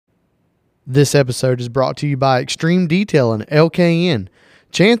This episode is brought to you by Extreme Detail and LKN,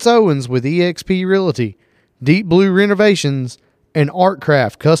 Chance Owens with eXp Realty, Deep Blue Renovations, and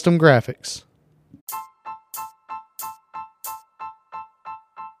Artcraft Custom Graphics.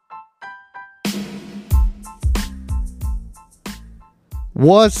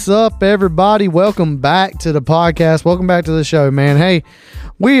 What's up, everybody? Welcome back to the podcast. Welcome back to the show, man. Hey,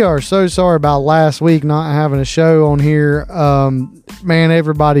 we are so sorry about last week not having a show on here. Man,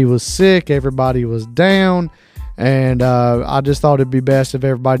 everybody was sick. Everybody was down. And I just thought it'd be best if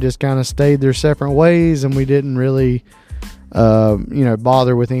everybody just kind of stayed their separate ways and we didn't really,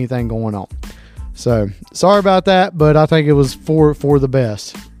 bother with anything going on. So, sorry about that, but I think it was for the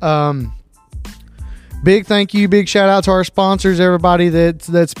best. Big thank you, big shout out to our sponsors, everybody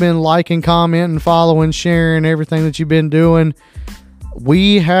that's been liking, commenting, following, sharing, everything that you've been doing.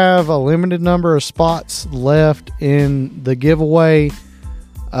 We have a limited number of spots left in the giveaway.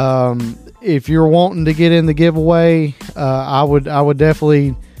 If you're wanting to get in the giveaway, I would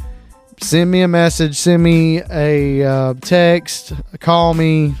definitely send me a message, send me a text, call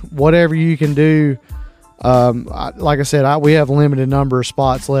me, whatever you can do. Like I said, we have a limited number of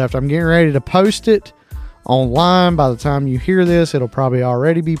spots left. I'm getting ready to post it online. By the time you hear this, it'll probably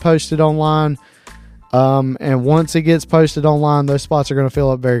already be posted online. And once it gets posted online, those spots are going to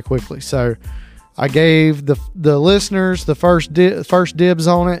fill up very quickly. So I gave the listeners the first dibs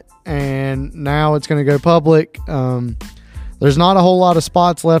on it, and now it's going to go public. There's not a whole lot of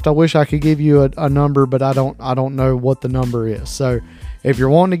spots left. I wish I could give you a number, but I don't know what the number is. So if you're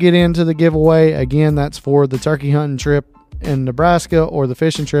wanting to get into the giveaway, again, that's for the turkey hunting trip in Nebraska or the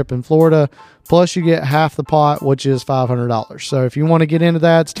fishing trip in Florida. Plus you get half the pot, which is $500. So if you want to get into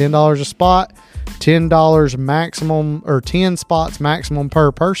that, it's $10 a spot, $10 maximum, or 10 spots maximum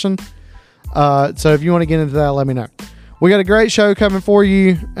per person. So if you want to get into that, let me know. We got a great show coming for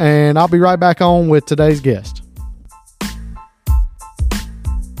you, and I'll be right back on with today's guest.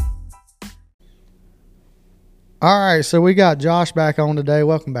 All right, so we got Josh back on today.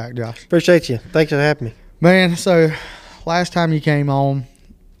 Welcome back, Josh. Appreciate you. Thanks for having me. Man, so last time you came on,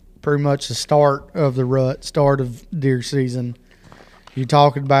 pretty much the start of the rut, start of deer season, you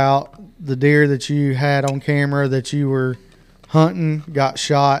talked about the deer that you had on camera that you were hunting, got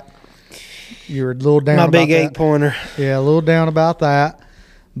shot. You were a little down about that. My big 8-pointer. Yeah, a little down about that.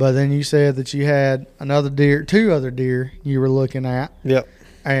 But then you said that you had two other deer you were looking at. Yep.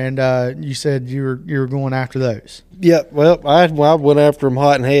 And you said you were going after those. Yep. Well, I went after them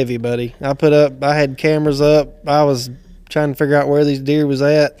hot and heavy, buddy. I had cameras up. I was trying to figure out where these deer was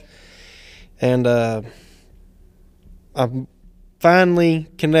at. And I finally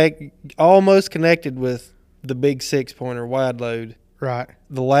almost connected with the big 6-pointer wide load. Right.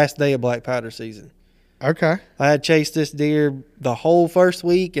 The last day of black powder season. Okay. I had chased this deer the whole first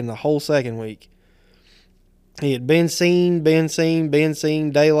week and the whole second week. He had been seen,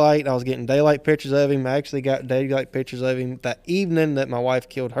 daylight. I was getting daylight pictures of him. I actually got daylight pictures of him that evening that my wife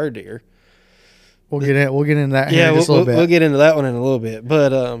killed her deer. We'll get into that here in just a little bit. We'll get into that one in a little bit.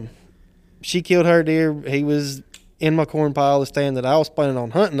 But she killed her deer. He was in my corn pile, the stand that I was planning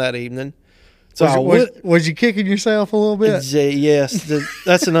on hunting that evening. So was you kicking yourself a little bit? Yes,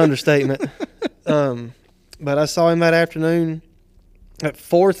 that's an understatement. But I saw him that afternoon at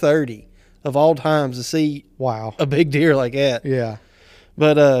 4:30 of all times to see a big deer like that. Yeah.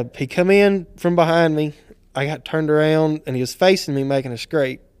 But he come in from behind me. I got turned around, and he was facing me making a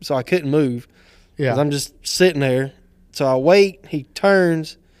scrape, so I couldn't move. Yeah. 'Cause I'm just sitting there. So I wait. He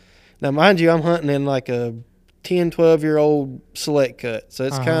turns. Now, mind you, I'm hunting in like a 10, 12-year-old select cut, so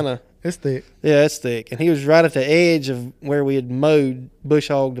it's kind of... It's thick. Yeah, it's thick. And he was right at the edge of where we had mowed, bush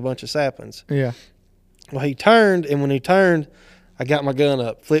hogged a bunch of saplings. Yeah. Well, he turned, and when he turned, I got my gun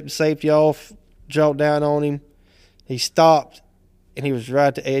up, flipped the safety off, dropped down on him. He stopped, and he was right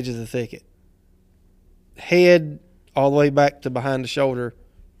at the edge of the thicket. Head all the way back to behind the shoulder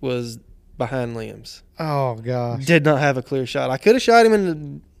was behind limbs. Oh, gosh. Did not have a clear shot. I could have shot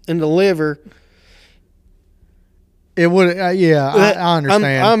him in the liver. It would, I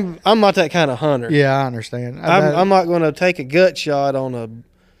understand. I'm not that kind of hunter. Yeah, I understand. I'm not going to take a gut shot on a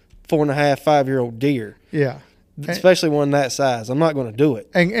 4.5, 5-year-old deer. Yeah, especially one that size. I'm not going to do it.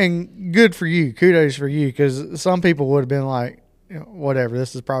 And good for you. Kudos for you, because some people would have been like, whatever.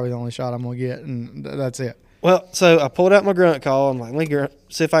 This is probably the only shot I'm going to get, and that's it. Well, so I pulled out my grunt call. I'm like, let me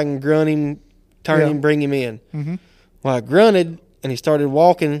see if I can grunt him, turn him, bring him in. Mm-hmm. Well, I grunted, and he started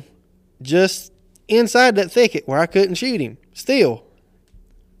walking just inside that thicket where I couldn't shoot him still.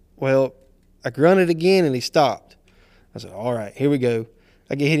 Well, I grunted again, and he stopped. I said, all right, here we go.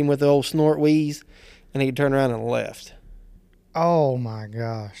 I get hit him with the old snort wheeze, and he turned around and left. Oh, my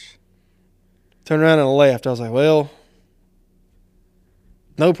gosh. Turned around and left. I was like, well,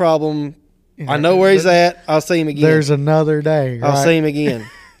 no problem. You know, I know where he's at. I'll see him again. There's another day. Right? I'll see him again.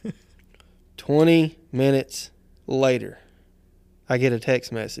 20 minutes later, I get a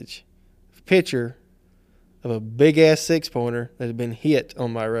text message. A picture of a big-ass six-pointer that had been hit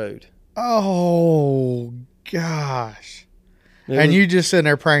on my road. Oh, gosh. And you just sitting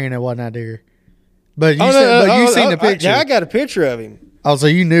there praying it wasn't that deer. But you seen the picture. I got a picture of him. Oh, so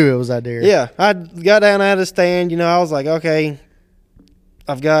you knew it was that deer. Yeah. I got down out of the stand. You know, I was like, okay,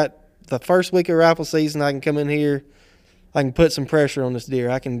 I've got the first week of rifle season. I can come in here. I can put some pressure on this deer.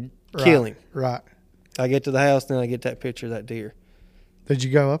 I can kill him. Right. I get to the house, then I get that picture of that deer. Did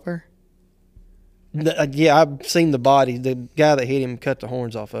you go up there? Yeah, I've seen the body. The guy that hit him cut the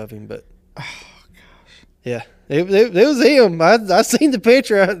horns off of him, but Oh, gosh. yeah, it was him. I seen the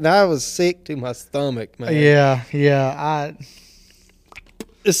picture, and I was sick to my stomach, man. Yeah.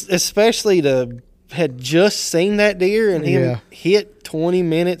 Especially had just seen that deer and him hit 20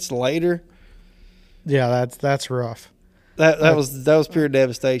 minutes later. Yeah, that's rough. That was pure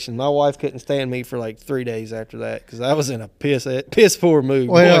devastation. My wife couldn't stand me for like 3 days after that because I was in a piss poor mood.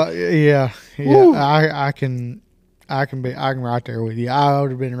 Well, boy. yeah. Woo. I can right there with you. I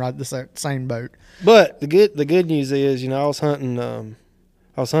would have been right the same boat. But the good news is, you know, I was hunting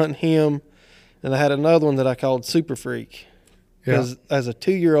him, and I had another one that I called Super Freak. Because as a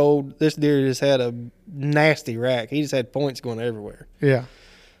 2-year-old, this deer just had a nasty rack. He just had points going everywhere. Yeah.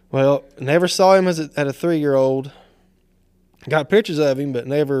 Well, never saw him at a 3-year-old. Got pictures of him, but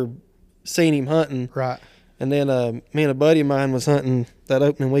never seen him hunting. Right. And then me and a buddy of mine was hunting that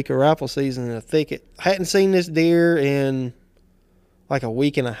opening week of rifle season in a thicket. Hadn't seen this deer in like a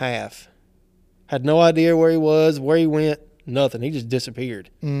week and a half. Had no idea where he was, where he went, nothing. He just disappeared.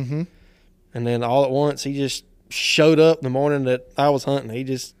 Mm-hmm. And then all at once, he just showed up the morning that I was hunting. He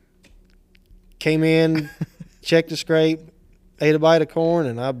just came in, checked the scrape, ate a bite of corn,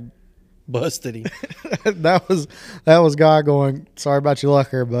 and I busted him. that was God going, sorry about your luck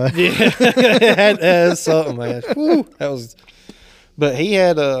here, bud. Yeah, that's something, man. Woo, but he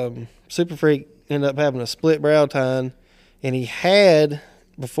had Super Freak ended up having a split brow tine, and he had,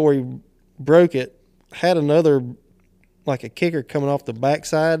 before he broke it, had another, like a kicker coming off the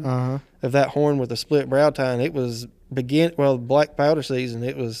backside of that horn with a split brow tine. It was black powder season.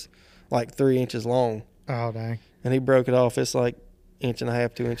 It was like 3 inches long. Oh, dang. And he broke it off. It's like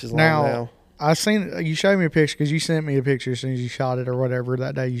 1.5 2 inches long now. I seen you showed me a picture because you sent me a picture as soon as you shot it or whatever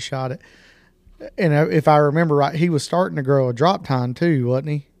that day you shot it. And if I remember right, he was starting to grow a drop tine too, wasn't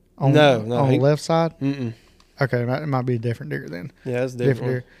he? On the left side. Mm-mm. Okay, it might be a different deer then. Yeah, it's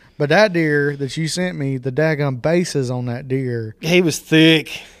different. Deer. But that deer that you sent me, the daggum bases on that deer. He was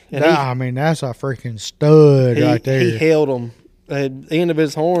thick. And I mean, that's a freaking stud right there. He held him. The end of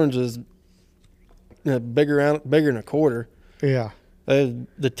his horns was bigger than a quarter. Yeah.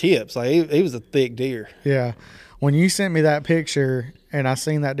 The tips, like he was a thick deer. Yeah. When you sent me that picture and I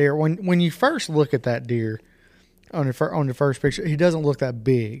seen that deer, when you first look at that deer on the first picture, he doesn't look that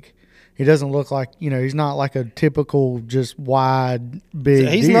big. He doesn't look like, he's not like a typical just wide, big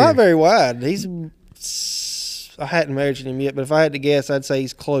He's deer. not very wide. I hadn't measured him yet, but if I had to guess, I'd say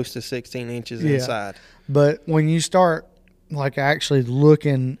he's close to 16 inches inside. But when you start like actually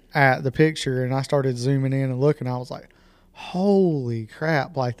looking at the picture and I started zooming in and looking, I was like, holy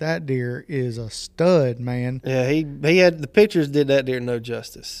crap, like that deer is a stud, man. Yeah, he had, the pictures did that deer no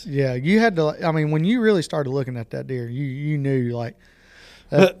justice. Yeah, you had to, I mean, when you really started looking at that deer, you knew like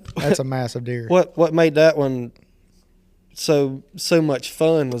that's a massive deer. What made that one so much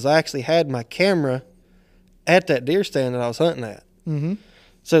fun was I actually had my camera at that deer stand that I was hunting at. Mm-hmm.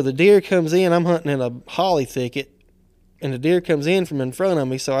 So the deer comes in, I'm hunting in a holly thicket, and the deer comes in from in front of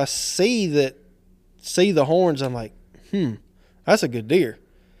me, so I see the horns, I'm like, that's a good deer.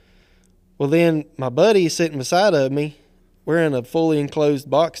 Well, then my buddy is sitting beside of me. We're in a fully enclosed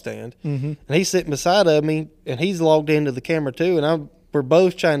box stand, and he's sitting beside of me, and he's logged into the camera too, and we're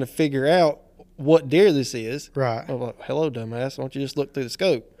both trying to figure out what deer this is. Right. I'm like, hello, dumbass. Why don't you just look through the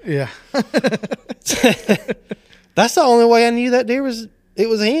scope? Yeah. That's the only way I knew that deer was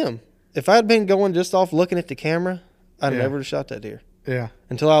him. If I'd been going just off looking at the camera, I'd never have shot that deer. Yeah.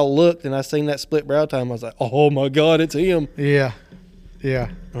 Until I looked and I seen that split brow tine, I was like, oh my God, it's him. Yeah.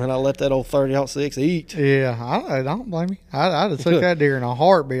 Yeah. And then I let that old 30-06 eat. Yeah. I don't blame you. I'd have took that dear in a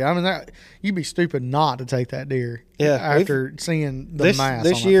heartbeat. I mean, you'd be stupid not to take that deer. Yeah. After seeing the mass.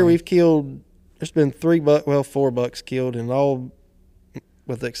 This year we've killed, there's been 4 bucks killed, and all,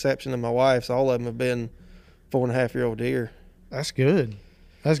 with the exception of my wife's, all of them have been 4.5-year-old deer. That's good.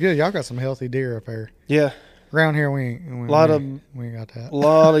 That's good. Y'all got some healthy deer up there. Yeah. Around here, we ain't got that. A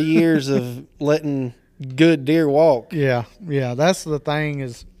lot of years of letting good deer walk. Yeah. That's the thing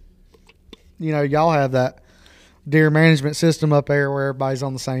is, y'all have that deer management system up there where everybody's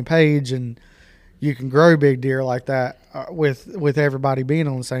on the same page, and you can grow big deer like that with everybody being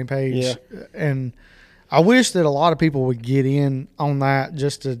on the same page. Yeah. And I wish that a lot of people would get in on that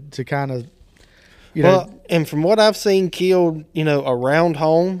just to kind of, and from what I've seen killed, around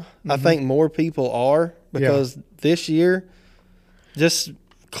home, I think more people are, because this year, just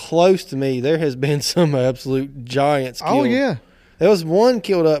close to me, there has been some absolute giants killed. Oh, yeah. There was one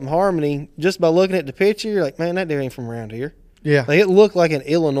killed up in Harmony. Just by looking at the picture, you're like, man, that deer ain't from around here. Yeah. Like, it looked like an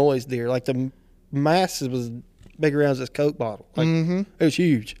Illinois deer. Like, the mass was big around this Coke bottle. Like, It was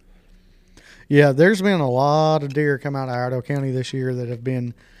huge. Yeah, there's been a lot of deer come out of Iredell County this year that have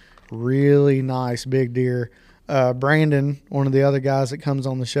been really nice big deer. Brandon, one of the other guys that comes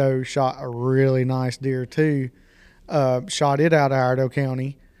on the show, shot a really nice deer too. Shot it out of Iredell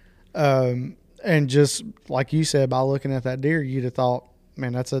County. And just like you said, by looking at that deer, you'd have thought,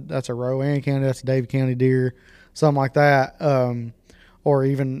 man, that's a Rowan County, that's a David County deer, something like that. Or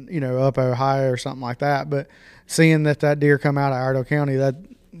even, up Ohio or something like that. But seeing that deer come out of Iredell County,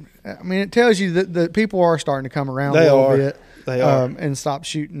 it tells you that people are starting to come around a little bit. They are. And stop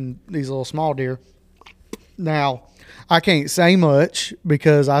shooting these little small deer. Now, I can't say much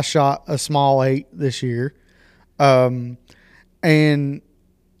because I shot a small 8 this year. And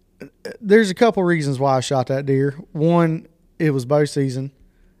there's a couple reasons why I shot that deer. One, it was bow season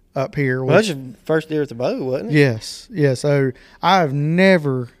up here. Well, that's your first deer with the bow, wasn't it? Yes. Yeah. So I've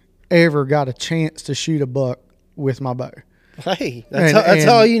never, ever got a chance to shoot a buck with my bow. Hey, that's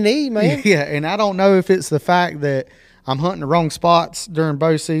all you need, man. Yeah. And I don't know if it's the fact that I'm hunting the wrong spots during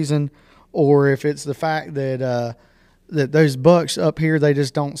bow season, or if it's the fact that that those bucks up here, they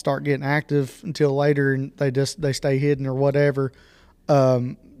just don't start getting active until later, and they stay hidden or whatever.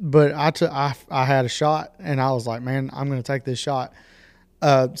 But I had a shot, and I was like, man, I'm going to take this shot.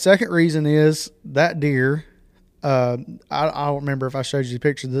 Second reason is that deer. I don't remember if I showed you the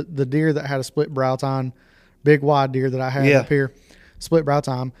picture. The deer that had a split brow tine, big wide deer that I had up here, split brow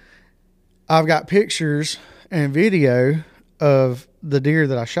tine. I've got pictures and video of the deer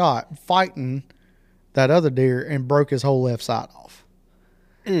that I shot fighting that other deer and broke his whole left side off.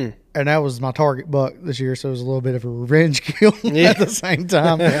 And that was my target buck this year, so it was a little bit of a revenge kill at the same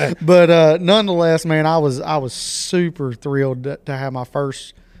time. But nonetheless, man, I was super thrilled to have my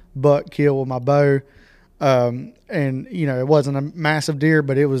first buck kill with my bow. And it wasn't a massive deer,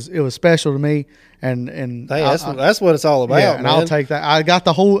 but it was special to me. And hey, that's what it's all about. Yeah, and man. I'll take that. I got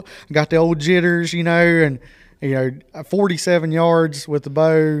the old jitters, and 47 yards with the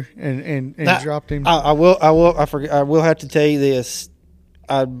bow and dropped him. I will have to tell you this.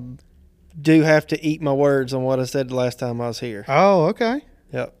 I do have to eat my words on what I said the last time I was here. Oh, okay.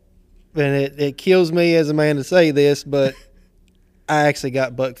 Yep. And it kills me as a man to say this, but I actually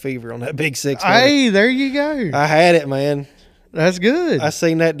got buck fever on that big 6. Hey, there you go. I had it, man. That's good. I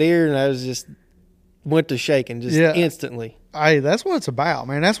seen that deer and I was just went to shaking instantly. Hey, that's what it's about,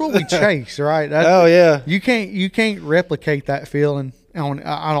 man. That's what we chase, right? Oh yeah. You can't replicate that feeling on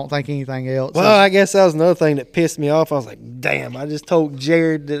I don't think anything else. Well, I guess that was another thing that pissed me off. I was like, damn, I just told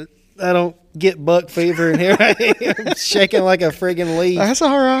Jared that I don't get buck fever, and here I am shaking like a friggin' leaf. That's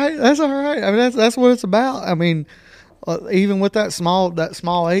all right. I mean, that's what it's about. I mean, even with that small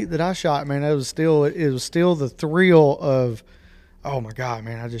 8 that I shot, man, it was still the thrill of, oh my God,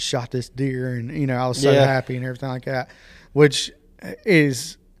 man, I just shot this deer, and I was so happy and everything like that. Which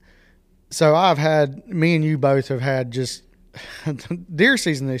is, so me and you both have had just deer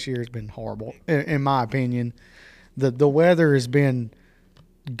season this year has been horrible in my opinion. The weather has been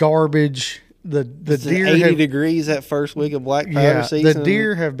garbage. The deer 80 degrees that first week of black powder season. The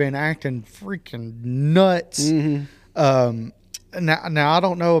deer have been acting freaking nuts. Mm-hmm. Now I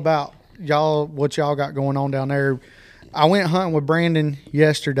don't know about y'all, what y'all got going on down there. I went hunting with Brandon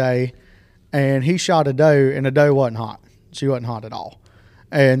yesterday, and he shot a doe, and the doe wasn't hot. She wasn't hot at all.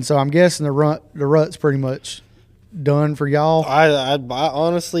 And so I'm guessing the rut's pretty much done for y'all. I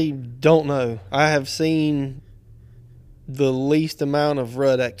honestly don't know. I have seen the least amount of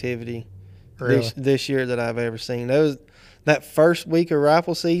rut activity this year that I've ever seen. That first week of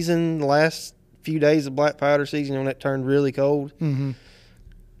rifle season, the last few days of black powder season when it turned really cold,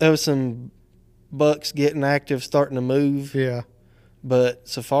 there was some bucks getting active, starting to move. Yeah. But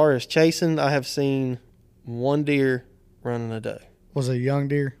so far as chasing, I have seen one deer running a doe. Was it a young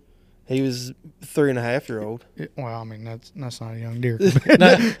deer? He was 3.5-year-old. Well, I mean, that's not a young deer. You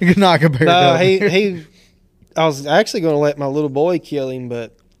cannot compare. No, he. I was actually going to let my little boy kill him,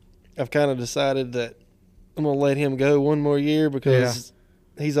 but I've kind of decided that I'm gonna let him go one more year because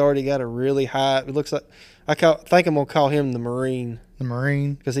he's already got a really high. It looks like think I'm gonna call him the Marine. The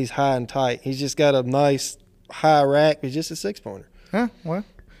Marine, because he's high and tight. He's just got a nice high rack. He's just a 6-pointer. Huh? Well,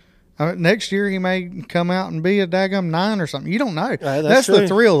 next year he may come out and be a daggum 9 or something. You don't know. That's the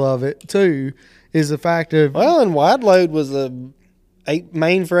thrill of it too. Is the fact of and wide load was a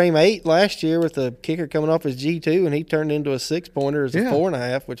mainframe 8 last year with the kicker coming off his G2, and he turned into a 6-pointer as a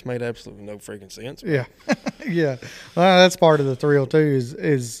 4.5, which made absolutely no freaking sense. Yeah, yeah. Well, that's part of the thrill too.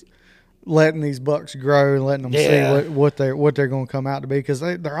 Is letting these bucks grow and letting them see what they're going to come out to be, because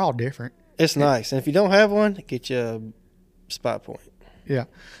they're all different. It's nice, and if you don't have one, get you a spy point. Yeah.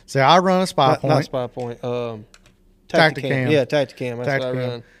 So I run a spy point. Not spy point. Tacticam. Yeah, Tacticam. That's what I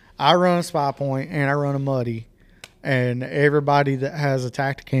run. I run a spy point and I run a muddy. And everybody that has a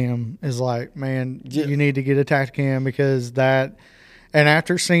Tacticam is like, man, you need to get a Tacticam because that. And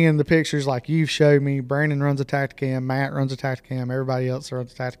after seeing the pictures like you've showed me, Brandon runs a Tacticam, Matt runs a Tacticam, everybody else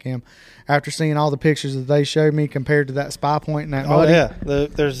runs a Tacticam. After seeing all the pictures that they showed me compared to that spy point and that muddy.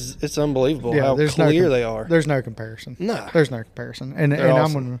 It's unbelible how clear they are. There's no comparison. No. There's no comparison. And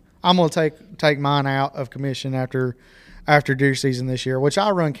awesome. I'm gonna take mine out of commission after deer season this year, which I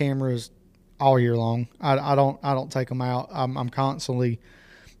run cameras all year long. I don't take them out. I'm constantly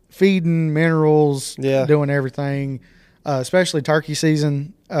feeding minerals, doing everything. Especially turkey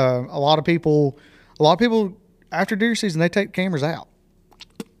season. A lot of people after deer season, they take cameras out.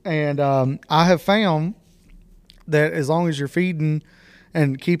 And I have found that as long as you're feeding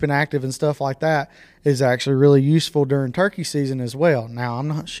and keeping active and stuff like that is actually really useful during turkey season as well. Now, I'm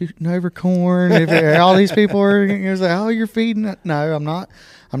not shooting over corn. If all these people are like, oh, you're feeding it. No, I'm not.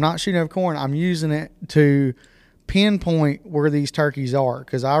 I'm not shooting over corn. I'm using it to pinpoint where these turkeys are,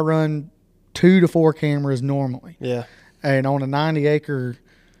 because I run 2 to 4 cameras normally. Yeah. And on a 90-acre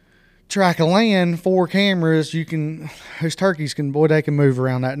tract of land, 4 cameras, those turkeys they can move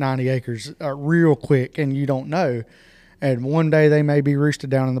around that 90 acres real quick, and you don't know. And one day they may be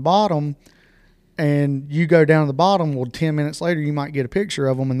roosted down in the bottom, and you go down to the bottom. Well, 10 minutes later, you might get a picture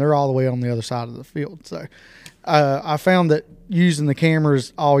of them, and they're all the way on the other side of the field. So I found that using the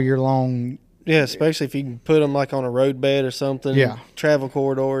cameras all year long. Yeah, especially if you can put them like on a road bed or something. Yeah. Travel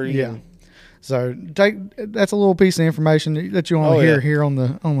corridor. So that's a little piece of information that you want to hear here on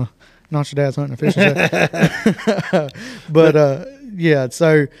the Not Your Dad's Hunting and Fishing Show. But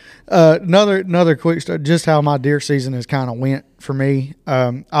so another quick story, just how my deer season has kind of went for me.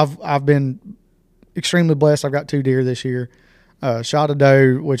 I've been extremely blessed. I've got 2 deer this year. Shot a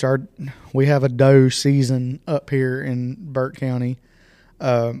doe, we have a doe season up here in Burke County,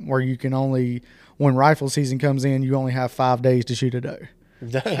 where you can when rifle season comes in, you only have 5 days to shoot a doe.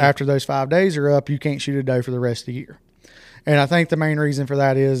 Dang. After those 5 days are up, you can't shoot a doe for the rest of the year. And I think the main reason for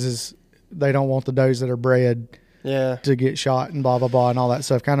that is they don't want the does that are bred to get shot and blah, blah, blah, and all that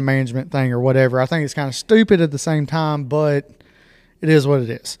stuff, kind of management thing or whatever. I think it's kind of stupid at the same time, but it is what it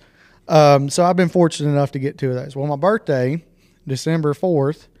is. So I've been fortunate enough to get 2 of those. Well, my birthday, December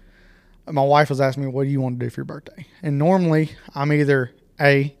 4th, my wife was asking me, what do you want to do for your birthday? And normally I'm either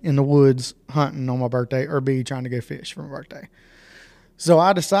A, in the woods hunting on my birthday, or B, trying to go fish for my birthday. So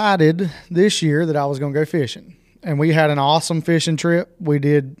I decided this year that I was going to go fishing. And we had an awesome fishing trip. We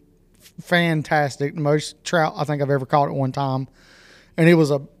did fantastic. Most trout I think I've ever caught at one time. And it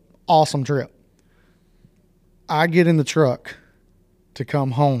was an awesome trip. I get in the truck to come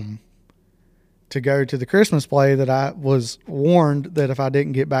home to go to the Christmas play that I was warned that if I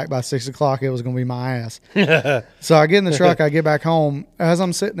didn't get back by 6 o'clock, it was going to be my ass. So I get in the truck, I get back home. As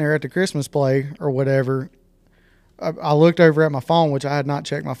I'm sitting there at the Christmas play or whatever, I looked over at my phone, which I had not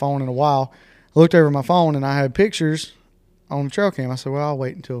checked my phone in a while. I looked over at my phone and I had pictures on the trail cam. I said, well, I'll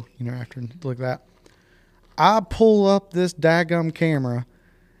wait until, after look at that. I pull up this daggum camera,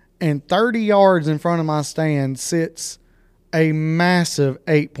 and 30 yards in front of my stand sits a massive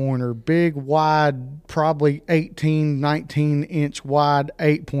 8-pointer, big, wide, probably 18, 19-inch wide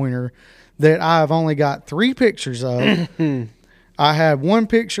 8-pointer that I've only got 3 pictures of. I had 1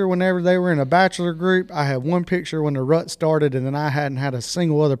 picture whenever they were in a bachelor group. I had 1 picture when the rut started, and then I hadn't had a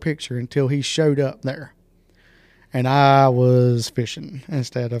single other picture until he showed up there. And I was fishing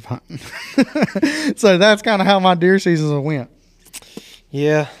instead of hunting. So that's kind of how my deer season went.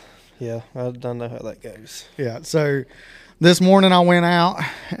 Yeah, I don't know how that goes. Yeah, so this morning I went out,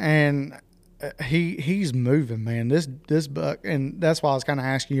 and he's moving, man. This buck, and that's why I was kind of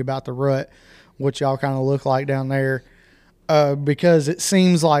asking you about the rut, what y'all kind of look like down there. Because it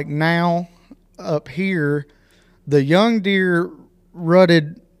seems like now up here, the young deer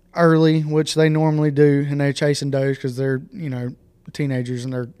rutted early, which they normally do, and they're chasing does because they're, teenagers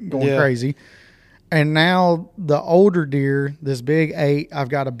and they're going crazy. And now the older deer, this big 8, I've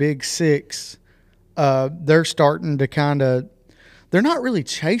got a big 6. They're starting to kind of, they're not really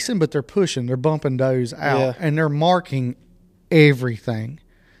chasing, but they're pushing. They're bumping does out, and they're marking everything.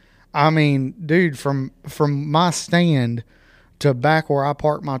 I mean, dude, from my stand to back where I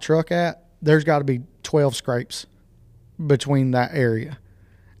park my truck at, there's got to be 12 scrapes between that area.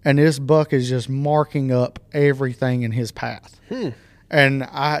 And this buck is just marking up everything in his path. And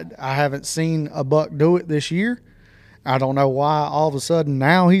I haven't seen a buck do it this year. I don't know why all of a sudden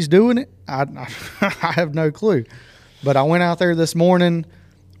now he's doing it. I have no clue. But I went out there this morning,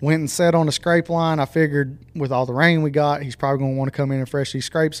 went and sat on the scrape line. I figured with all the rain we got, he's probably going to want to come in and fresh these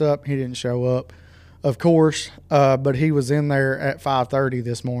scrapes up. He didn't show up, of course, but he was in there at 5:30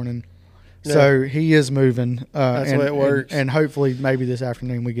 this morning. Yeah. So he is moving. That's the way it works. And hopefully maybe this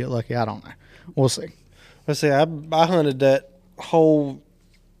afternoon we get lucky. I don't know. We'll see. Let's see. I hunted that whole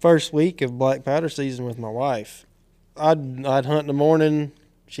first week of black powder season with my wife. I'd hunt in the morning.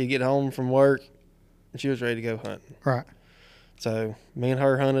 She'd get home from work, and she was ready to go hunting. Right. So me and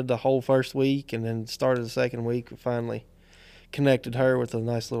her hunted the whole first week, and then started the second week. We finally connected her with a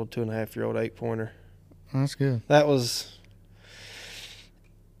nice little 2.5-year-old 8-pointer. That's good. That was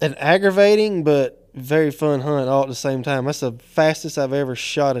an aggravating but very fun hunt all at the same time. That's the fastest I've ever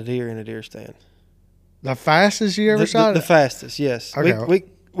shot a deer in a deer stand. The fastest you ever shot? The fastest, yes. Okay.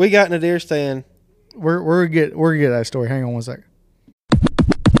 We got in a deer stand. We're get that story. Hang on one second.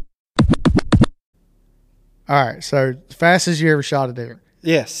 All right, so fastest you ever shot a deer?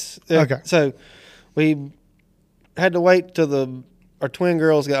 Yes. Okay. So we had to wait till our twin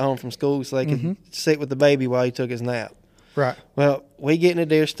girls got home from school so they could sit with the baby while he took his nap. Right. Well, we get in a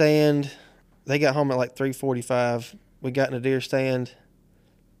deer stand. They got home at like 3:45. We got in a deer stand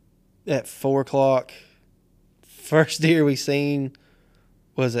at 4 o'clock. First deer we seen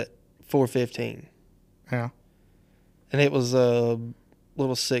was at 4:15. Yeah. And it was a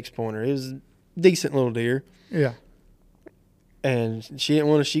little 6-pointer. It was a decent little deer. Yeah. And she didn't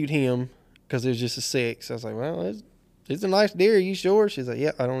want to shoot him because it was just a 6. I was like, well, it's a nice deer. Are you sure? She's like,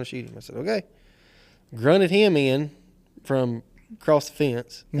 yeah, I don't want to shoot him. I said, okay. Grunted him in from across the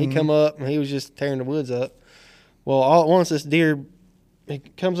fence. He come up, and he was just tearing the woods up. Well, all at once, this deer, he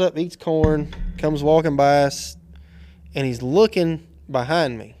comes up, eats corn, comes walking by us, and he's looking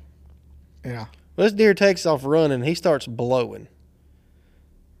behind me. Yeah. Well, this deer takes off running, and he starts blowing.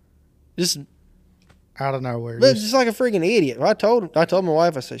 Just out of nowhere. Just like a freaking idiot. I told my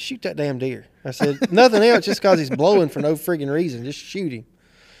wife, I said, shoot that damn deer. I said, nothing else, just because he's blowing for no freaking reason. Just shoot him.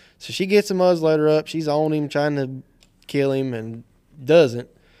 So she gets the muzzleloader up. She's on him, trying to kill him, and doesn't.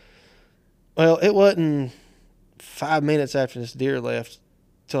 Well, it wasn't 5 minutes after this deer left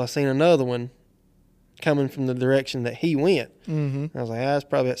till I seen another one coming from the direction that he went. I was like, that's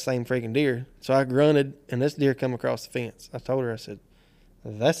probably that same freaking deer. So I grunted, and this deer come across the fence. I told her, I said,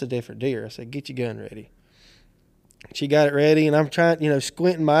 that's a different deer. I said, get your gun ready. She got it ready, and I'm trying,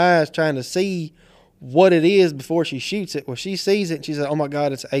 squinting my eyes, trying to see what it is before she shoots it. Well, she sees it, and she said, oh, my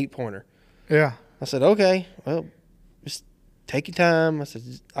God, it's an 8-pointer. Yeah. I said, okay, well, just take your time. I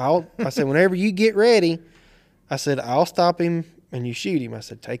said, whenever you get ready, I said, I'll stop him, and you shoot him. I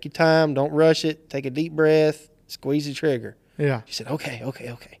said, take your time. Don't rush it. Take a deep breath. Squeeze the trigger. Yeah. She said, okay.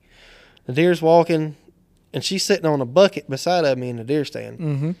 The deer's walking, and she's sitting on a bucket beside of me in the deer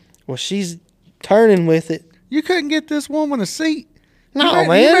stand. Well, she's turning with it. You couldn't get this woman a seat? No, man.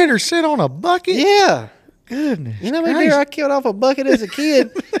 You made her sit on a bucket? Yeah. Goodness. You know how many deer I killed off a bucket as a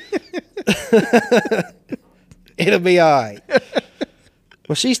kid? It'll be all right.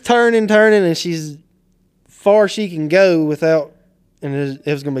 Well, she's turning, and she's far she can go without, and it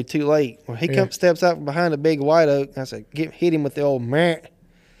was going to be too late. Well, he steps out from behind a big white oak. I said, hit him with the old meh.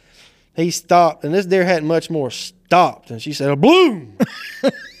 He stopped, and this deer hadn't much more stopped. And she said, bloom.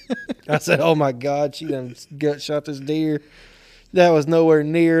 I said, oh, my God, she done gut shot this deer. That was nowhere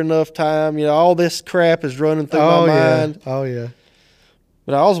near enough time. All this crap is running through my mind. Oh, yeah.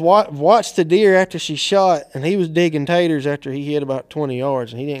 But I was watched the deer after she shot, and he was digging taters after he hit about 20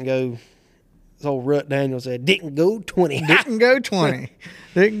 yards, and he didn't go. This old Rut Daniel said, didn't go 20. Didn't go 20.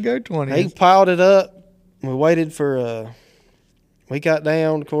 Didn't go 20. He piled it up. We waited for, we got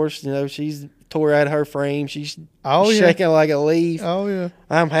down, of course, she's tore out of her frame. She's shaking like a leaf. Oh, yeah.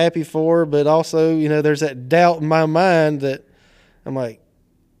 I'm happy for her, but also, there's that doubt in my mind that I'm like,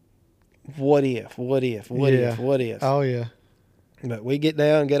 what if? What if? Oh, yeah. But we get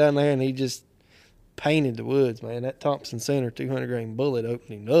down there, and he just painted the woods, man. That Thompson Center 200-grain bullet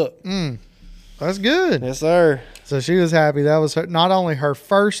opened him up. That's good. Yes, sir. So she was happy. That was not only her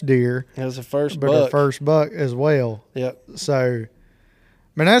first deer. It was the first but buck. her first buck as well. Yep. So,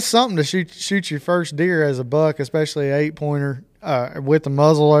 Man, that's something to shoot your first deer as a buck, especially an 8-pointer with the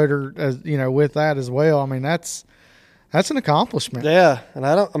muzzleloader, as with that as well. I mean, that's an accomplishment. Yeah, and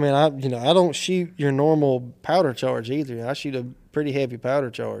I don't shoot your normal powder charge either. I shoot a pretty heavy powder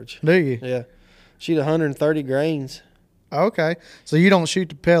charge. Do you? Yeah, shoot 130 grains. Okay, so you don't shoot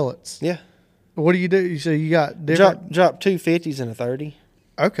the pellets. Yeah. What do you do? So you got different. Drop 2 50s and a 30.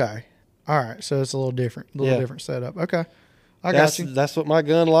 Okay, all right. So it's a little different, different setup. Okay, got you. That's what my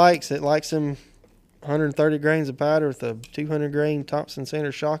gun likes. It likes them 130 grains of powder with a 200 grain Thompson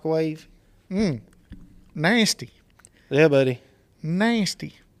Center Shockwave. Nasty. Yeah, buddy.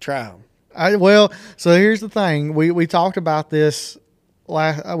 Nasty. Try them. Well, so here's the thing. We talked about this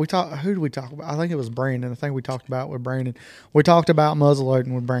last. Who did we talk about? I think it was Brandon. I think we talked about with Brandon. We talked about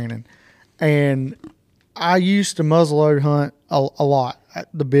muzzleloading with Brandon, and I used to muzzleload hunt a lot.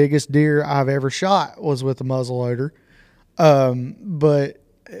 The biggest deer I've ever shot was with a muzzleloader. But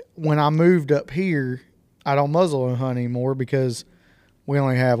when I moved up here, I don't muzzleload hunt anymore because we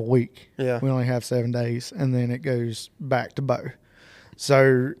only have a week. Yeah. We only have 7 days, and then it goes back to bow.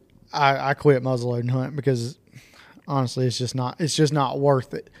 So I quit muzzleloading hunt because honestly, it's just not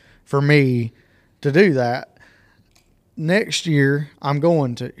worth it for me to do that. Next year, I'm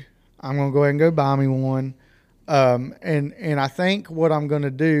going to go ahead and go buy me one. And I think what I'm going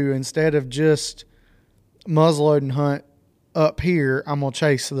to do, instead of just muzzleloading hunt up here, I'm going to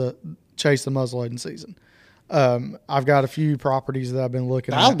chase the muzzleloading season. I've got a few properties that I've been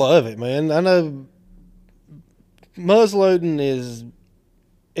looking at. I love it, man. I know muzzleloading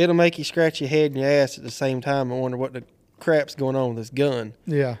it'll make you scratch your head and your ass at the same time and wonder what the crap's going on with this gun.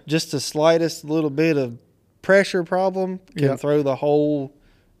 Yeah. Just the slightest little bit of pressure problem can blow the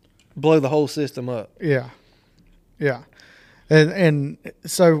whole system up. Yeah. Yeah. And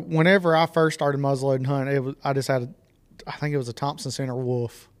so whenever I first started muzzleloading hunt, I think it was a Thompson Center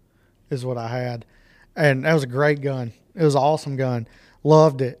Wolf is what I had. And that was a great gun. It was an awesome gun.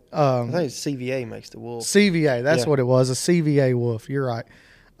 Loved it. I think it's CVA makes the Wolf. CVA, that's what it was, a CVA Wolf. You're right.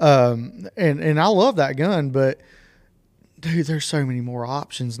 And I love that gun, but dude, there's so many more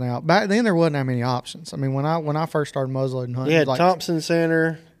options now. Back then there wasn't that many options. I mean, when I first started muzzleloading hunting, you had Thompson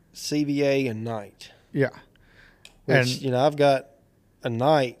Center, CVA, and Knight. Yeah. Which, I've got a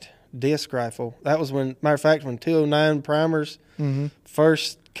Knight disc rifle. That was matter of fact, when 209 primers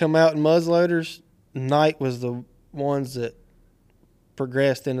first come out in muzzleloaders, Knight was the ones that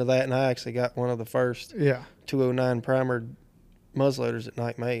progressed into that, and I actually got one of the first 209 primer muzzleloaders that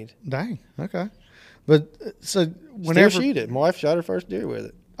Knight made. Dang, okay. But so whenever still shoot it. My wife shot her first deer with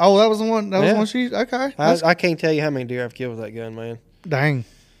it. Oh, that was the one. That was the one she. Okay. I can't tell you how many deer I've killed with that gun, man. Dang.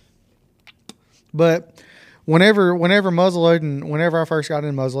 But whenever I first got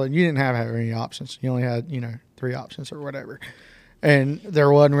into muzzleloading, you didn't have any options. You only had 3 options or whatever, and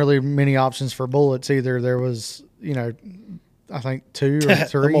there wasn't really many options for bullets either. There was I think 2 or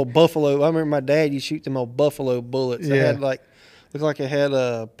 3. Them old buffalo. I remember my dad used to shoot them old buffalo bullets. They had looked like it had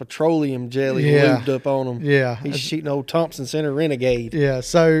a petroleum jelly lubed up on them. Yeah. He's shooting old Thompson Center Renegade. Yeah.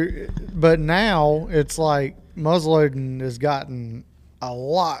 So, but now it's like muzzleloading has gotten a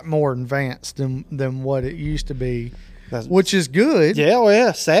lot more advanced than what it used to be, which is good. Yeah. Well,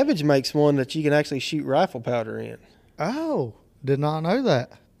 yeah. Savage makes one that you can actually shoot rifle powder in. Oh, did not know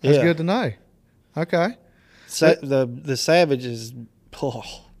that. That's good to know. Okay. The Savage is,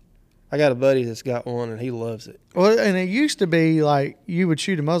 I got a buddy that's got one and he loves it. Well, and it used to be like you would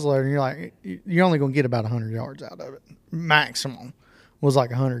shoot a muzzleloader and you're like, you're only going to get about 100 yards out of it. Maximum was like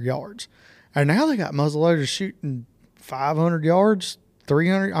 100 yards. And now they got muzzleloaders shooting 500 yards,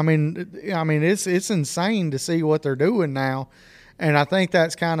 300. I mean, it's insane to see what they're doing now. And I think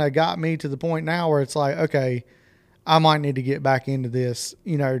that's kind of got me to the point now where it's like, okay, I might need to get back into this.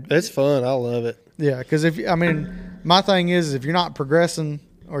 It's fun. I love it. Yeah, because my thing is if you're not progressing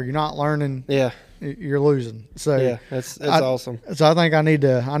or you're not learning, you're losing. So yeah, that's awesome. So I think I need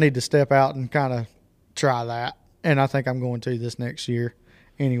to step out and kind of try that, and I think I'm going to this next year,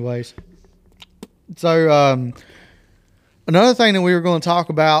 anyways. So another thing that we were going to talk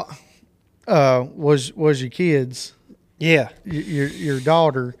about was your kids. Yeah, your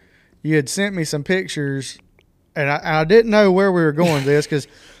daughter. You had sent me some pictures, and I didn't know where we were going with this because.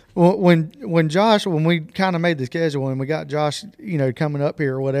 When we kind of made the schedule and we got Josh, coming up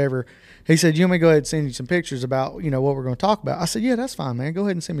here or whatever, he said, you want me to go ahead and send you some pictures about, what we're going to talk about. I said, yeah, that's fine, man. Go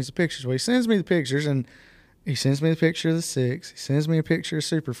ahead and send me some pictures. Well, he sends me the pictures, and he sends me the picture of the 6. He sends me a picture of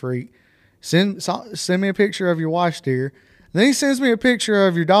Super Freak. Send me a picture of your wife's deer. Then he sends me a picture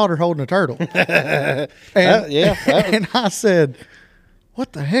of your daughter holding a turtle. And I said,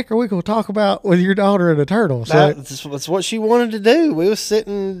 what the heck are we going to talk about with your daughter and a turtle? So That's what she wanted to do. We was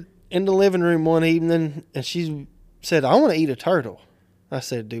sitting in the living room one evening, and she said, I want to eat a turtle. I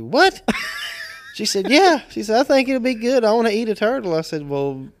said, do what? She said, yeah. She said, I think it'll be good. I want to eat a turtle. I said,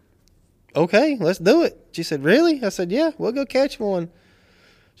 well, okay, let's do it. She said, really? I said, yeah, we'll go catch one.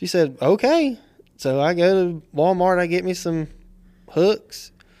 She said, okay. So I go to Walmart. I get me some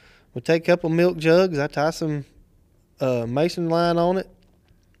hooks. We take a couple milk jugs. I tie some mason line on it.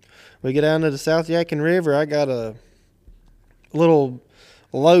 We get down to the South Yadkin River. I got a little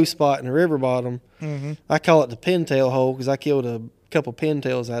low spot in the river bottom. Mm-hmm. I call it the pintail hole because I killed a couple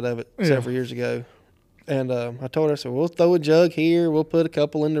pintails out of it several years ago. And I told her, I said, we'll throw a jug here. We'll put a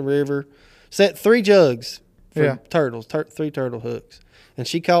couple in the river. Set 3 jugs for turtles, 3 turtle hooks. And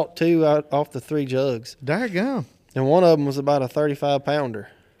she caught 2 out off the 3 jugs. Daggum. And one of them was about a 35-pounder.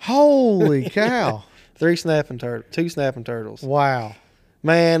 Holy cow. 2 snapping turtles. Wow.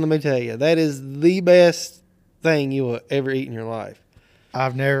 Man, let me tell you, that is the best thing you will ever eat in your life.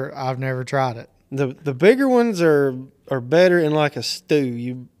 I've never tried it. The bigger ones are better in like a stew.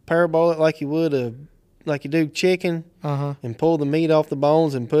 You parabole it like you do chicken, and pull the meat off the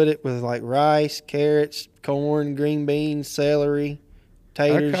bones and put it with like rice, carrots, corn, green beans, celery,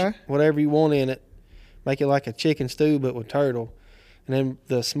 taters, whatever you want in it. Make it like a chicken stew but with turtle. And then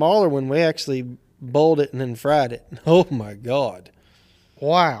the smaller one, we actually boiled it and then fried it. Oh my God.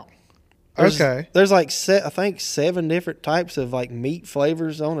 Wow. There's like I think 7 different types of like meat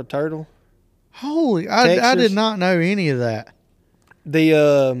flavors on a turtle. Holy, I did not know any of that.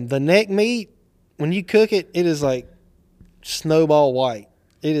 The neck meat, when you cook it, it is like snowball white.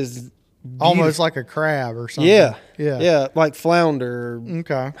 It is almost like a crab or something. Yeah, like flounder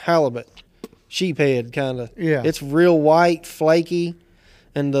or halibut, sheephead kind of. Yeah, it's real white, flaky,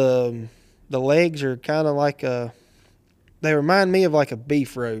 and the legs are kind of like they remind me of like a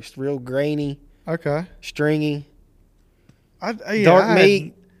beef roast, real grainy, stringy, dark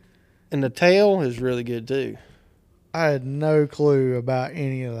meat, and the tail is really good too. I had no clue about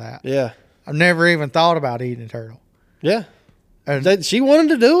any of that. Yeah, I've never even thought about eating a turtle. Yeah, she wanted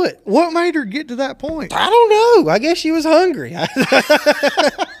to do it. What made her get to that point? I don't know. I guess she was hungry.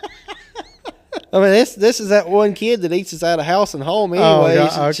 I mean, this is that one kid that eats us out of house and home anyway.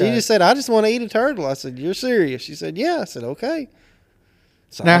 She just said, I just want to eat a turtle. I said, you're serious? She said, yeah. I said, okay.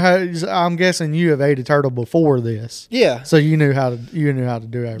 So now, I'm guessing you have ate a turtle before this. Yeah. So you knew how to do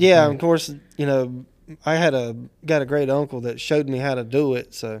everything. Yeah, of course, I got a great uncle that showed me how to do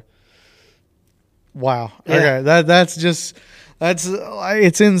it, so. Wow. Yeah. Okay.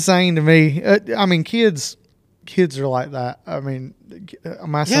 It's insane to me. I mean, kids are like that. I mean,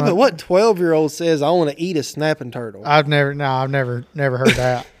 my son. Yeah, but what 12-year-old says I want to eat a snapping turtle? I've never heard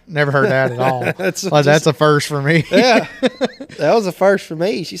that. Never heard that at all. That's a first for me. Yeah, that was a first for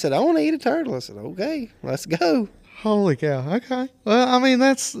me. She said, I want to eat a turtle. I said, okay, let's go. Holy cow. Okay. Well, I mean,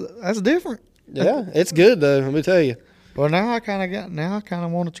 that's different. Yeah, it's good though. Let me tell you. Well, now I kind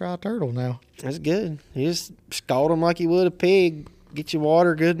of want to try a turtle now. It's good. You just scald them like you would a pig. Get your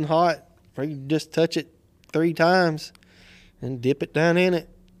water good and hot. Or you just touch it 3 times and dip it down in it.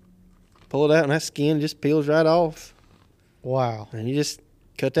 Pull it out and that skin just peels right off. Wow. And you just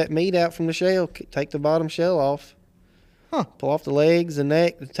cut that meat out from the shell. Take the bottom shell off. Huh. Pull off the legs, the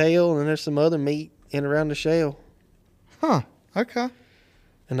neck, the tail, and then there's some other meat in around the shell. Huh. Okay.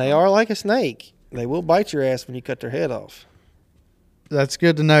 And they are like a snake. They will bite your ass when you cut their head off. That's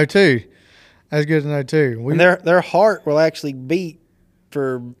good to know too. And their heart will actually beat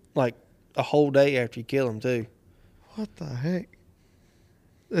for like a whole day after you kill them too. What the heck?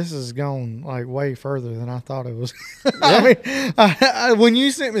 This has gone like way further than I thought it was. Yeah. I mean, when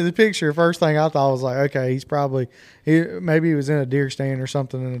you sent me the picture, first thing I thought was like, okay, maybe he was in a deer stand or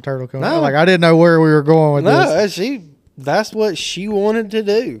something and a turtle coming. No. Like I didn't know where we were going with this. No, that's what she wanted to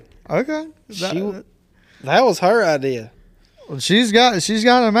do. Okay. That was her idea. Well, she's got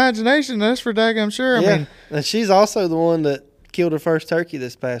an imagination. That's for daggum sure. I mean, and she's also the one that killed her first turkey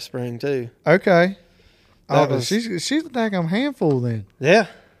this past spring too. Okay. She's a daggum handful then. Yeah.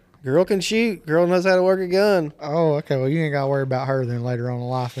 Girl can shoot. Girl knows how to work a gun. Oh, okay. Well, you ain't got to worry about her then later on in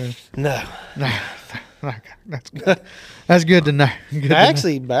life then. No. Okay. That's good. That's good to know. I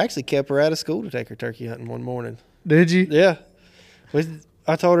actually kept her out of school to take her turkey hunting one morning. Did you? Yeah.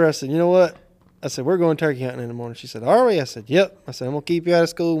 I told her, I said, you know what? I said, we're going turkey hunting in the morning. She said, are we? I said, yep. I said, I'm going to keep you out of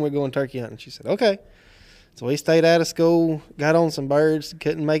school and we're going turkey hunting. She said, okay. So we stayed out of school, got on some birds,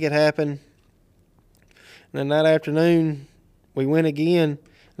 couldn't make it happen. And then that afternoon, we went again.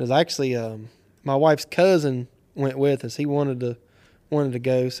 It was actually my wife's cousin went with us. He wanted to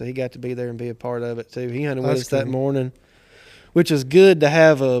go, so he got to be there and be a part of it too. He hunted with us that morning. which is good to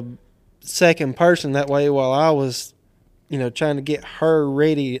have a second person that way while I was, trying to get her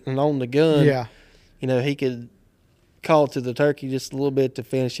ready and on the gun. Yeah. He could call to the turkey just a little bit to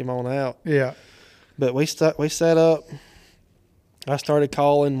finish him on out. Yeah. But we set up. I started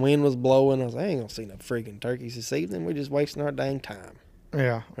calling. Wind was blowing. I was like, I ain't going to see no freaking turkeys this evening. We're just wasting our dang time.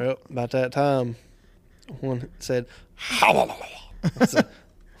 Yeah. Well, about that time, one said, I said,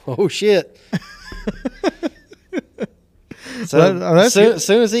 oh, shit. So as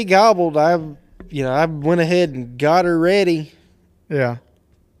soon as he gobbled, I went ahead and got her ready. Yeah.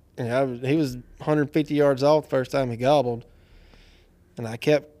 And he was 150 yards off the first time he gobbled. And I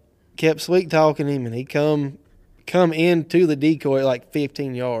kept sweet talking him, and he come into the decoy like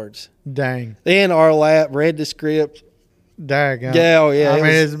 15 yards. Dang. Then our lap read the script. Dang. Yeah, oh yeah. I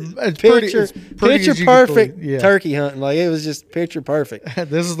mean, it's picture perfect turkey hunting. Like, it was just picture perfect.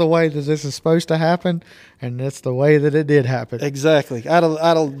 This is the way that this is supposed to happen, and that's the way that it did happen. Exactly. I'd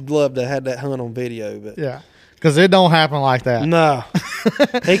have loved to have that hunt on video, but yeah, because it don't happen like that. No.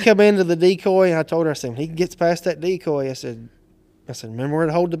 He come into the decoy, and I told her, I said, when he gets past that decoy, I said, remember where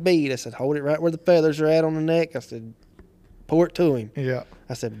to hold the bead. I said, hold it right where the feathers are at on the neck. I said, pour it to him. Yeah.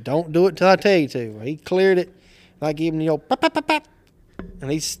 I said, don't do it till I tell you to. He cleared it. I gave him the old pop, pop, pop, pop. And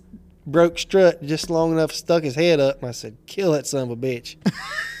he broke strut just long enough, stuck his head up, and I said, kill that son of a bitch.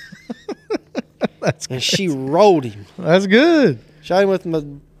 That's and good. She rolled him. That's good. Shot him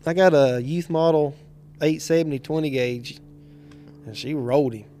with I got a youth model 870 20 gauge, and she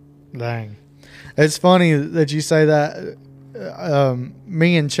rolled him. Dang. It's funny that you say that.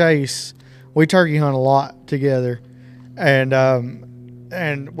 Me and Chase, we turkey hunt a lot together, and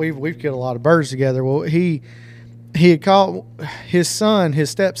we've killed a lot of birds together. Well, he had called his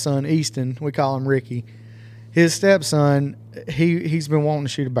stepson Easton. We call him Ricky. His stepson, he's been wanting to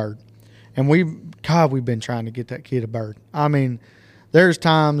shoot a bird, and we've been trying to get that kid a bird. I mean, there's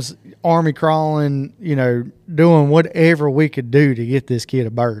times army crawling, doing whatever we could do to get this kid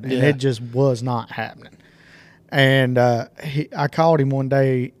a bird, and it just was not happening. And I called him one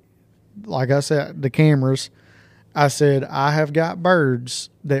day, like I said, the cameras. I said, I have got birds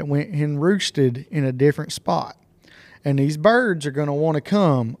that went and roosted in a different spot. And these birds are going to want to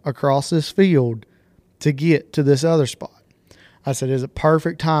come across this field to get to this other spot. I said, it's a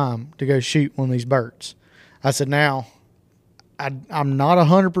perfect time to go shoot one of these birds. I said, now, I'm not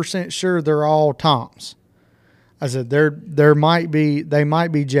 100% sure they're all toms. I said, they might be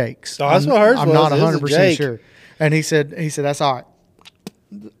jakes. Oh, that's what hers was. I'm not 100% sure. And he said, that's all right.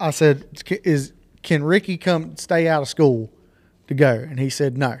 I said, can Ricky come stay out of school to go? And he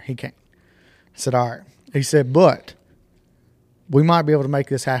said, no, he can't. I said, all right. He said, but we might be able to make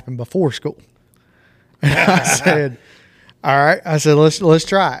this happen before school. And I said, all right. I said, let's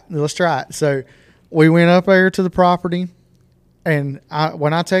try it. Let's try it. So we went up there to the property, and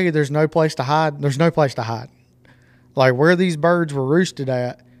when I tell you there's no place to hide, there's no place to hide. Like, where these birds were roosted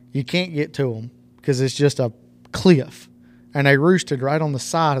at, you can't get to them because it's just a cliff, and they roosted right on the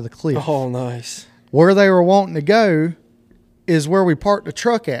side of the cliff. Oh, nice. Where they were wanting to go is where we parked the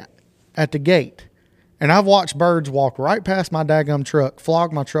truck at the gate. And I've watched birds walk right past my daggum truck,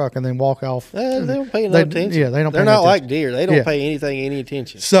 flog my truck, and then walk off. They don't pay no attention. Yeah, they don't. They're not like deer. They don't pay anything any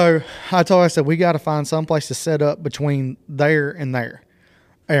attention. So I said, we got to find some place to set up between there and there.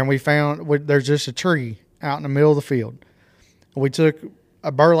 And we found there's just a tree out in the middle of the field. We took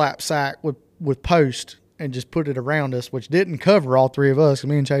a burlap sack with post and just put it around us, which didn't cover all three of us.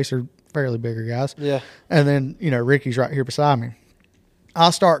 Me and Chase are fairly bigger guys. Yeah. And then, Ricky's right here beside me.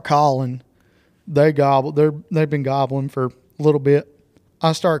 I start calling. They gobble. They've been gobbling for a little bit.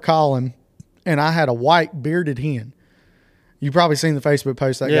 I start calling, and I had a white bearded hen. You probably seen the Facebook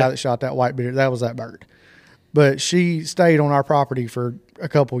post, that guy that shot that white beard. That was that bird. But she stayed on our property for a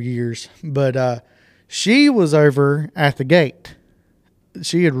couple years. But she was over at the gate.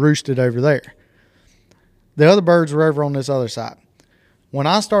 She had roosted over there. The other birds were over on this other side. When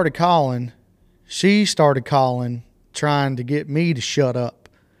I started calling, she started calling, trying to get me to shut up.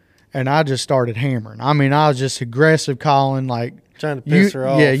 And I just started hammering. I mean, I was just aggressive calling, like, trying to piss her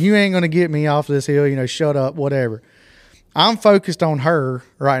off. Yeah, you ain't going to get me off this hill, shut up, whatever. I'm focused on her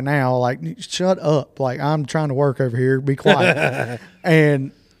right now, like, shut up. Like, I'm trying to work over here, be quiet.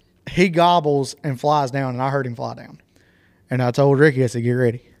 And he gobbles and flies down, and I heard him fly down. And I told Ricky, I said, get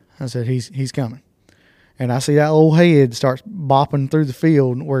ready. I said, he's coming. And I see that little head starts bopping through the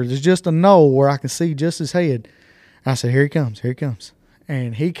field where there's just a knoll where I can see just his head. And I said, here he comes, here he comes.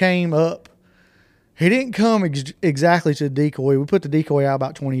 And he came up. He didn't come exactly to the decoy. We put the decoy out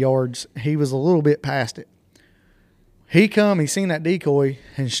about 20 yards. He was a little bit past it. He seen that decoy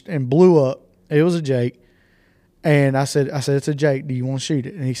and blew up. It was a jake. And I said, it's a Jake. Do you want to shoot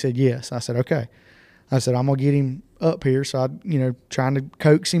it? And he said, yes. I said, okay. I said, I'm going to get him up here. So I, trying to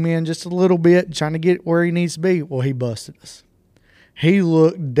coax him in just a little bit, trying to get where he needs to be. Well, he busted us. He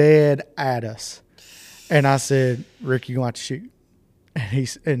looked dead at us. And I said, Rick, you're going to have to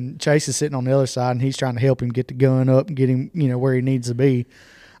shoot. And Chase is sitting on the other side, and he's trying to help him get the gun up and get him, where he needs to be.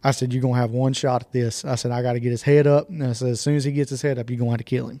 I said, you're going to have one shot at this. I said, I got to get his head up. And I said, as soon as he gets his head up, you're going to have to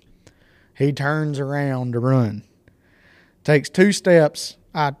kill him. He turns around to run. Takes 2 steps.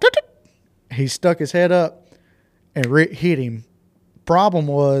 He stuck his head up, and Rick hit him. Problem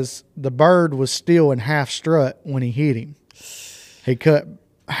was, the bird was still in half strut when he hit him. He cut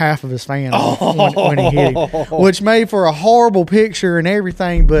half of his fan off when he hit him, which made for a horrible picture and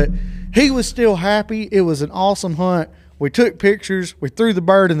everything, but he was still happy. It was an awesome hunt. We took pictures. We threw the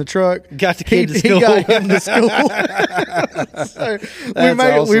bird in the truck. Got the kid to school. He got him to school. So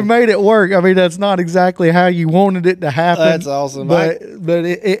we made it work. I mean, that's not exactly how you wanted it to happen. That's awesome. But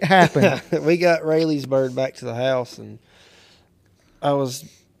it happened. We got Rayleigh's bird back to the house, and I was,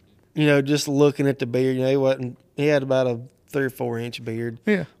 just looking at the beard. He had about a 3 or 4 inch beard.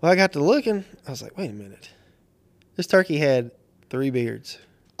 Yeah. Well, I got to looking. I was like, wait a minute. This turkey had 3 beards.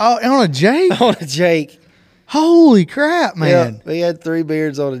 Oh, on a Jake? On a Jake. Holy crap, man. Yeah, he had 3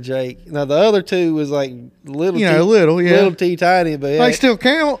 beards on a Jake. Now, the other 2 was like little teeny, but they still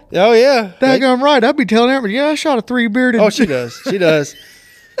count. Oh, yeah. Daggone right. I'd be telling everybody, I shot a 3-bearded. Oh, she does. She does.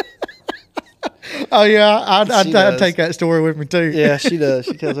 Oh, yeah. I'd take that story with me, too. Yeah, she does.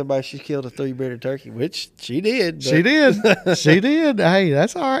 She tells everybody she killed a 3-bearded turkey, which she did. She did. She did. Hey,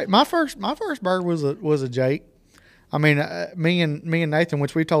 that's all right. My first bird was a Jake. I mean, me and Nathan,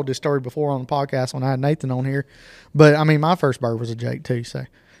 which we told this story before on the podcast when I had Nathan on here. But, I mean, my first bird was a Jake, too, so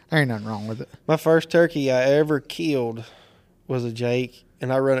there ain't nothing wrong with it. My first turkey I ever killed was a Jake,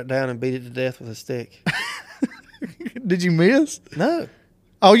 and I run it down and beat it to death with a stick. Did you miss? No.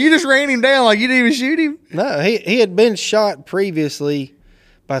 Oh, you just ran him down like you didn't even shoot him? No, he had been shot previously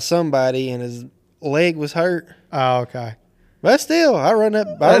by somebody, and his leg was hurt. Oh, okay. But still, I run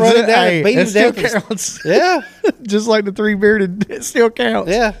it down and beat him to death. Still counts. Yeah. Just like the 3-bearded, it still counts.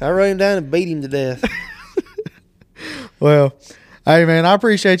 Yeah, I run him down and beat him to death. Well, hey, man, I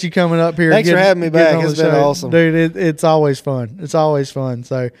appreciate you coming up here. Thanks for having me back. It's been awesome. Dude, it's always fun. It's always fun.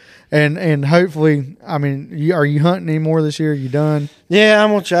 So, and hopefully, I mean, are you hunting anymore this year? Are you done? Yeah,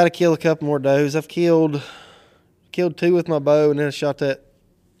 I'm going to try to kill a couple more does. I've killed 2 with my bow, and then I shot that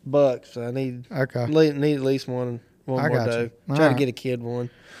buck. So I need at least one more doe. Try to get a kid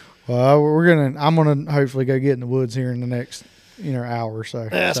one. Well, I'm gonna hopefully go get in the woods here in the next hour or so.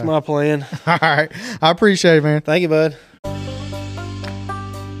 That's my plan. All right, I appreciate it, man. Thank you, bud.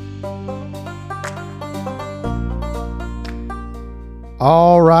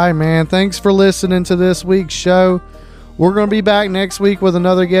 All right, man. Thanks for listening to this week's show. We're gonna be back next week with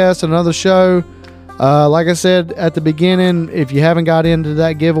another guest, another show. Like I said at the beginning, if you haven't got into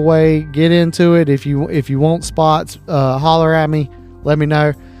that giveaway, get into it. If you want spots, holler at me. Let me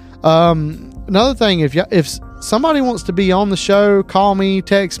know. Another thing, if somebody wants to be on the show, call me,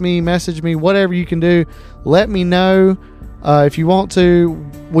 text me, message me, whatever you can do. Let me know. If you want to,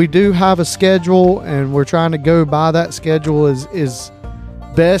 we do have a schedule, and we're trying to go by that schedule as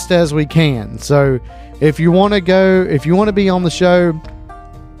best as we can. So if you want to be on the show,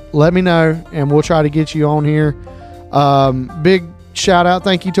 let me know, and we'll try to get you on here. Big shout out.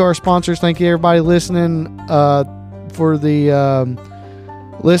 Thank you to our sponsors. Thank you, everybody listening, for the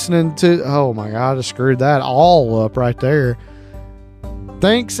listening to. Oh my God, I just screwed that all up right there.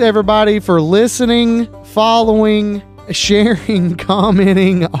 Thanks, everybody, for listening, following, sharing,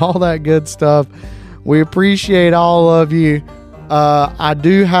 commenting, all that good stuff. We appreciate all of you. I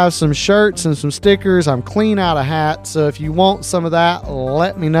do have some shirts and some stickers. I'm clean out of hats, so if you want some of that,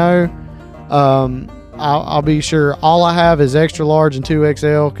 let me know. I'll be sure. All I have is extra large and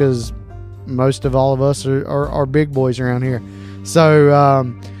 2XL because most of all of us are big boys around here.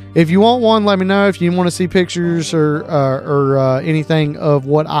 So if you want one, let me know. If you want to see pictures or anything of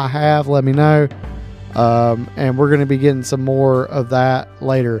what I have, let me know. And we're going to be getting some more of that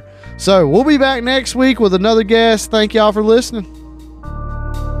later. So we'll be back next week with another guest. Thank y'all for listening.